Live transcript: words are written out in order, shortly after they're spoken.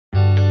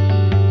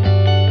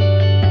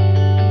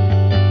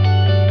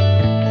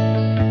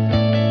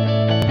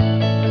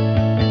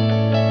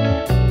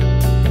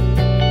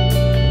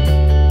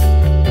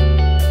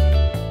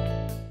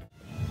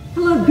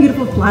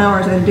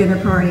flowers at a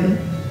dinner party.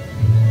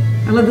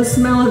 I love the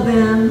smell of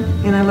them,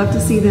 and I love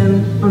to see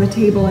them on the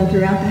table and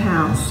throughout the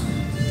house.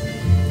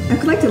 I've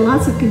collected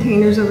lots of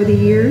containers over the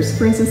years.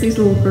 For instance, these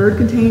little bird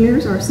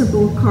containers are a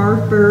simple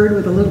carved bird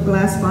with a little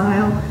glass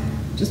vial.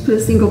 Just put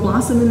a single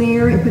blossom in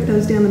there and put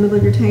those down the middle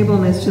of your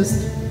table, and it's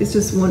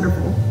just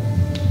wonderful.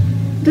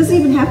 It doesn't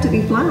even have to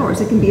be flowers.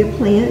 It can be a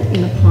plant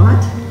in a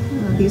pot.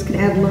 These can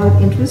add a lot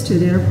of interest to a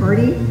dinner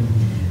party.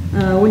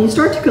 When you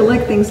start to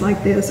collect things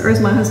like this, or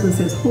as my husband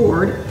says,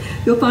 hoard,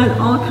 you'll find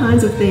all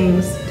kinds of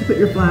things to put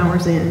your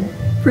flowers in.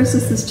 For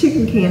instance, this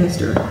chicken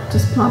canister.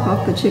 Just plop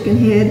off the chicken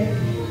head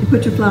and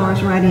put your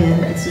flowers right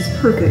in. It's just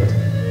perfect.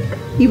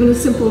 Even a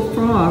simple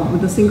frog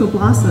with a single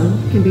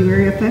blossom can be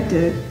very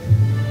effective.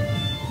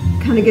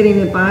 Kind of getting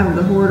the vibe of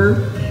the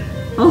hoarder.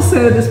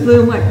 Also, this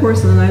blue and white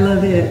porcelain, I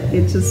love it.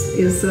 It just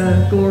is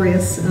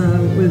glorious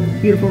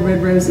with beautiful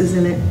red roses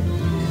in it.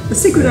 The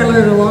secret I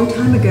learned a long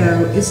time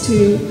ago is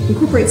to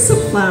incorporate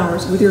silk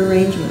flowers with your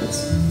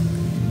arrangements.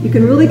 You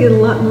can really get a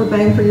lot more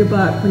bang for your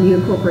buck when you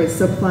incorporate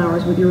silk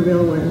flowers with your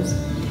real ones.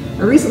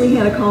 I recently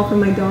had a call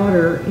from my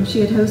daughter, and she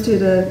had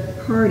hosted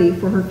a party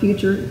for her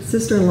future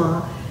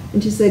sister-in-law,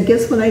 and she said,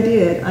 "Guess what I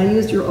did? I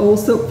used your old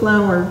silk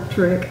flower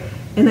trick,"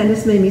 and that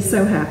just made me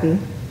so happy.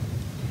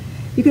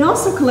 You can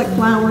also collect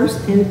flowers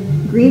and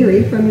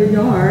greenery from your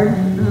yard.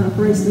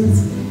 For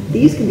instance,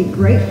 these can be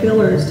great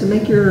fillers to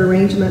make your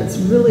arrangements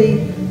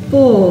really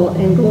full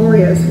and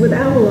glorious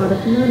without a lot of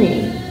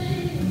money.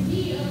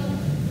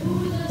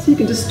 So you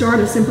can just start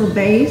a simple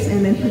vase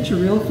and then put your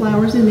real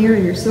flowers in there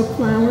and your silk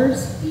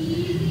flowers.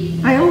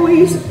 I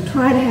always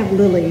try to have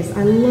lilies.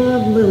 I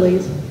love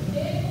lilies.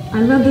 I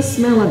love the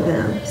smell of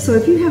them. So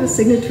if you have a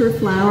signature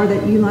flower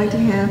that you like to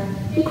have,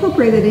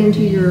 incorporate it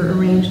into your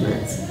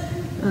arrangements.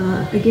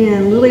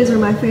 Again, lilies are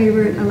my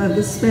favorite. I love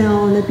the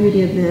smell and the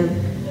beauty of them.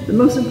 But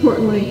most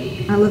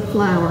importantly, I love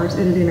flowers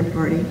at a dinner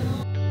party.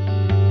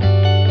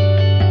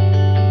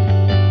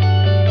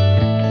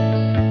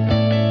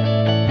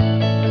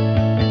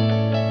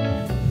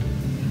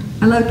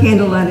 I love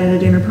candlelight at a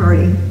dinner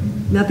party.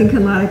 Nothing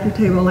can light up your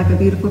table like a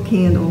beautiful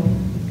candle.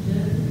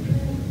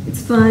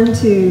 It's fun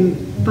to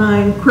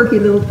find quirky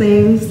little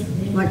things.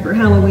 Like for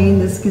Halloween,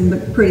 this can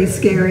look pretty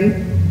scary.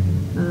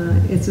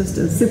 It's just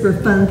a super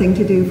fun thing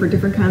to do for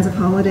different kinds of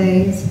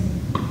holidays.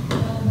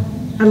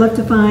 I love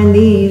to find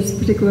these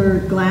particular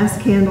glass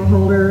candle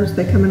holders.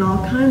 They come in all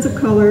kinds of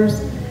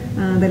colors.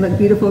 They look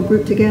beautiful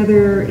grouped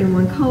together in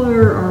one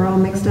color or all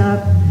mixed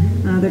up.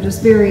 They're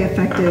just very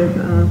effective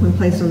when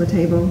placed on the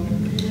table.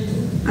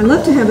 I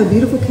love to have a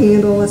beautiful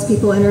candle as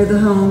people enter the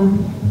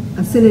home,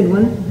 a scented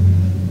one.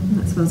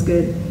 That smells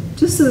good.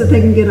 Just so that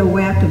they can get a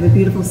waft of a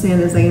beautiful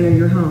scent as they enter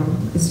your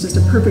home. It's just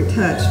a perfect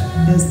touch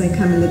as they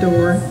come in the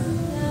door.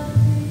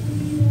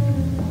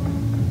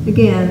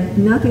 Again,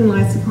 nothing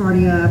lights a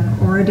party up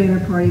or a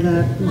dinner party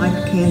up like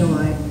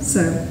candlelight,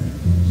 so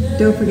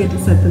don't forget to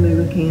set the mood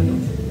with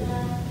candles.